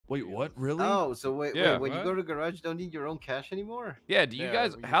Wait, what? Really? Oh, so wait, Yeah. when you What? go to garage, you don't need your own cash anymore? Yeah, do you Yeah,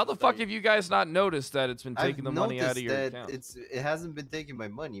 guys? we How use the the fuck same. have you guys not noticed that it's been I've taking the money out noticed of your that account? it hasn't been taking my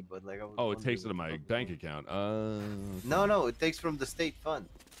money, but like I was. Oh, it takes it to wondering my what the fuck bank was account. No, it takes from the state fund.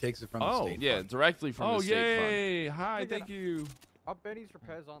 Takes it from the Oh, state. Yeah, fund. directly from Oh, the state fund. yay! Hi, Yeah. thank you. How many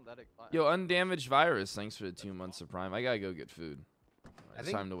repairs on that? Yo, undamaged virus. Thanks for the 2 months of Prime. I gotta go get food. It's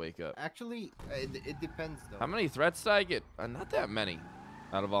think- time to wake up. Actually, it depends though. How many threats did I get? Not that many.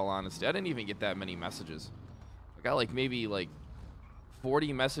 Out of all honesty, I didn't even get that many messages. I got like maybe like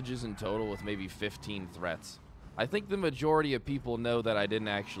 40 messages in total with maybe 15 threats. I think the majority of people know that I didn't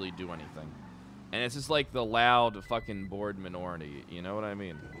actually do anything. And it's just like the loud fucking bored minority. You know what I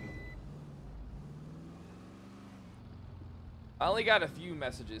mean? I only got a few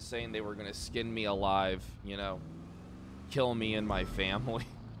messages saying they were gonna skin me alive, you know, kill me and my family.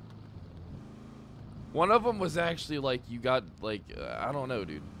 One of them was actually like, you got like, I don't know,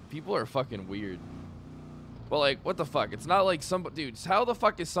 dude. People are fucking weird. Well, like, what the fuck? It's not like somebody, dude, how the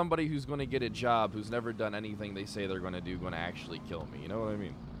fuck is somebody who's gonna get a job who's never done anything they say they're gonna do gonna actually kill me? You know what I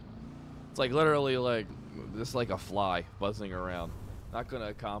mean? It's like literally like, just like a fly buzzing around. Not gonna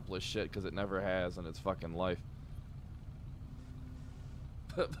accomplish shit because it never has in its fucking life.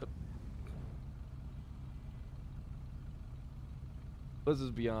 Let's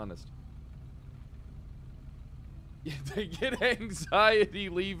just be honest. Yeah, they get anxiety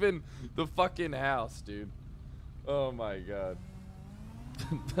leaving the fucking house, dude. Oh my god.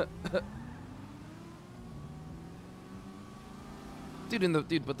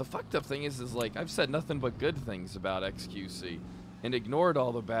 Dude, but the fucked up thing is like I've said nothing but good things about XQC and ignored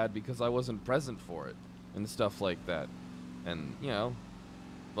all the bad because I wasn't present for it and stuff like that. And, you know,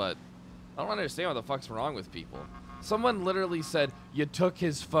 but I don't understand what the fuck's wrong with people. Someone literally said, "You took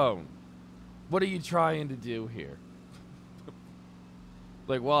his phone. What are you trying to do here?"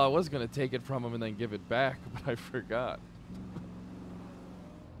 Like, well, I was going to take it from him and then give it back, but I forgot.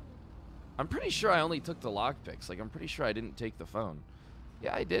 I'm pretty sure I only took the lockpicks. Like, I'm pretty sure I didn't take the phone.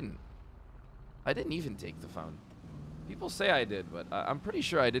 Yeah, I didn't. I didn't even take the phone. People say I did, but I'm pretty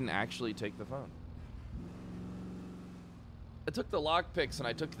sure I didn't actually take the phone. I took the lockpicks and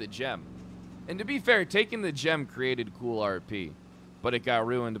I took the gem. And to be fair, taking the gem created cool RP, but it got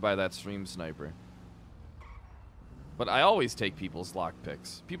ruined by that stream sniper. But I always take people's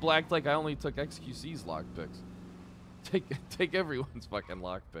lockpicks. People act like I only took XQC's lockpicks. Take everyone's fucking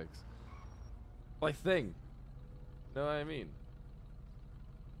lockpicks. My thing. Know what I mean?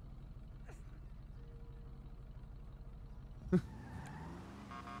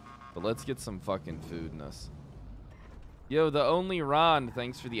 But let's get some fucking food in us. Yo, the only Ron,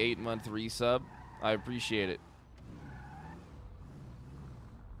 thanks for the 8-month resub. I appreciate it.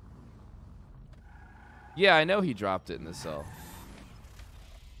 Yeah, I know he dropped it in the cell.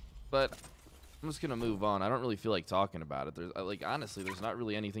 But I'm just gonna move on. I don't really feel like talking about it. There's like honestly, there's not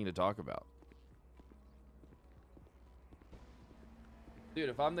really anything to talk about. Dude,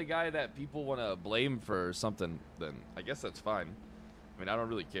 if I'm the guy that people want to blame for something, then I guess that's fine. I mean, I don't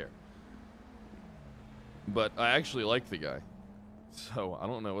really care. But I actually like the guy. So, I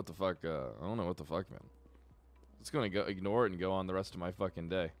don't know what the fuck, I don't know what the fuck, man. Just gonna go ignore it and go on the rest of my fucking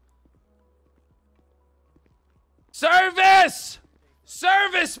day. Service!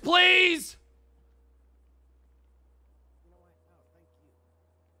 Service, please!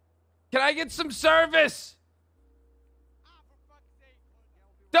 Can I get some service?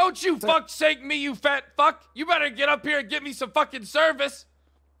 Don't you fuck sake me, you fat fuck! You better get up here and get me some fucking service!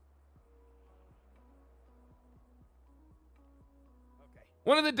 Okay.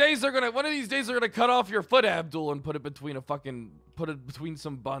 One of these days they're gonna cut off your foot, Abdul, and put it between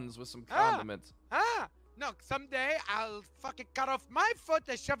some buns with some condiments. No, someday I'll fucking cut off my foot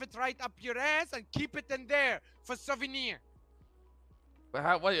and shove it right up your ass and keep it in there for souvenir.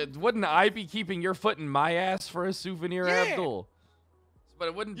 But wouldn't I be keeping your foot in my ass for a souvenir, Yeah. Abdul? But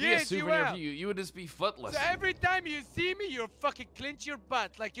it wouldn't be a Yes, you souvenir will. for you. You would just be footless. So every time you see me, you fucking clench your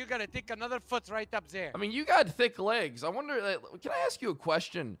butt like you're gonna take another foot right up there. I mean, you got thick legs. I wonder, can I ask you a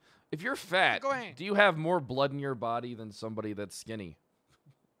question? If you're fat, Go ahead. do you have more blood in your body than somebody that's skinny?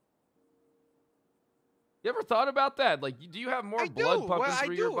 You ever thought about that? Like, do you have more blood pumping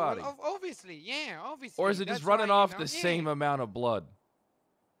through your body? Obviously, yeah, obviously. Or is it just That's running why, you off know, the yeah. same amount of blood?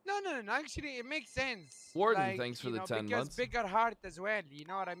 No. Actually, it makes sense. Warden, like, thanks for you the know, 10 because months. bigger heart as well. You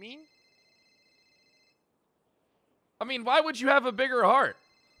know what I mean? I mean, why would you have a bigger heart?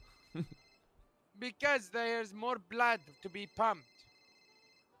 Because there's more blood to be pumped.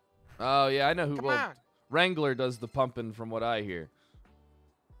 Oh, yeah, I know who. Come Well, on. Wrangler does the pumping from what I hear.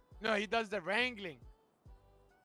 No, he does the wrangling.